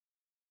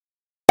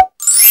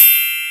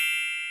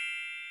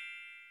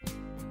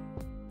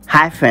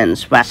Hi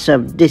friends, what's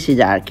up? This is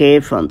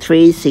Arcade from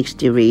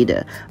 360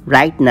 Reader.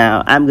 Right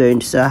now, I'm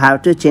going to show how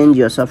to change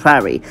your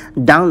Safari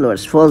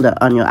downloads folder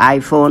on your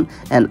iPhone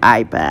and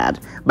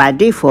iPad. By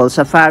default,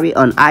 Safari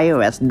on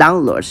iOS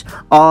downloads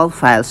all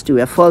files to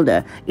a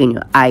folder in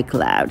your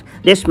iCloud.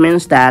 This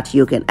means that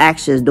you can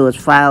access those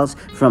files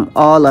from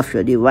all of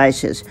your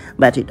devices,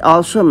 but it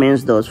also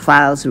means those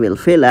files will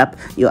fill up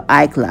your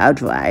iCloud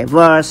drive.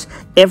 Whereas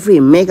every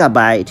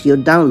megabyte you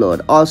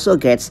download also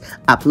gets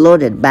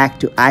uploaded back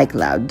to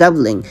iCloud,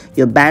 doubling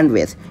your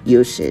bandwidth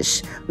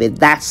usage. With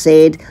that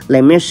said,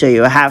 let me show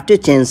you how to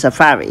change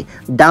Safari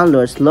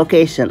downloads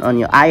location on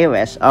your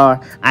iOS or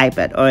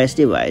iPad OS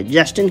device,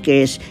 just in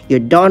case you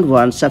don't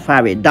want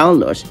Safari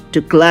downloads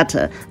to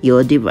clutter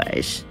your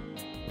device.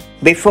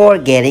 Before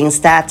getting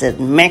started,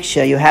 make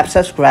sure you have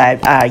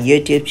subscribed our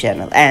YouTube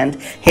channel and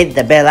hit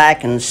the bell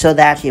icon so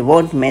that you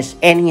won't miss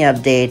any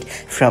update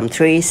from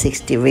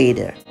 360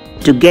 Reader.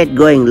 To get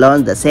going,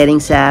 launch the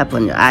Settings app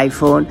on your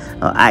iPhone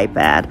or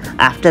iPad.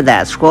 After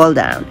that, scroll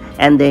down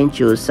and then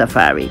choose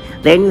Safari.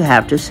 Then you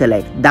have to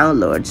select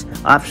Downloads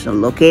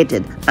option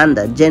located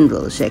under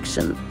General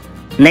section.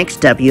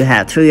 Next up, you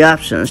have three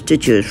options to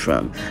choose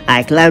from: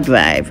 iCloud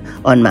Drive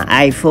on my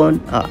iPhone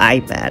or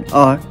iPad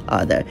or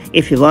Other.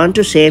 If you want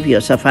to save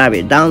your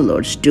Safari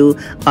downloads to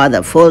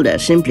Other folder,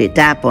 simply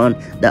tap on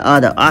the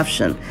Other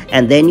option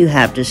and then you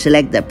have to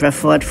select the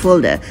preferred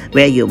folder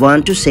where you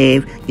want to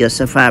save your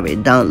Safari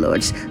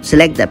downloads.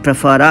 Select the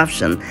preferred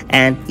option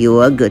and you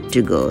are good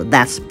to go.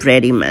 That's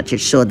pretty much it.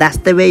 So that's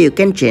the way you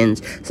can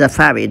change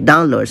Safari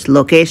downloads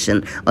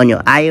location on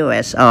your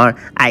iOS or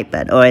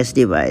iPad OS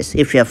device.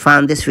 If you have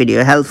found this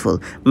video helpful,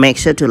 make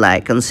sure to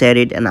like and share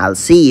it, and I'll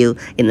see you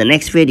in the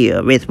next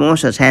video with more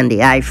such handy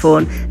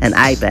iPhone and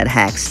iPad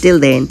hacks. Till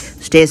then,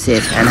 stay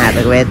safe and have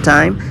a great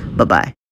time. Bye bye.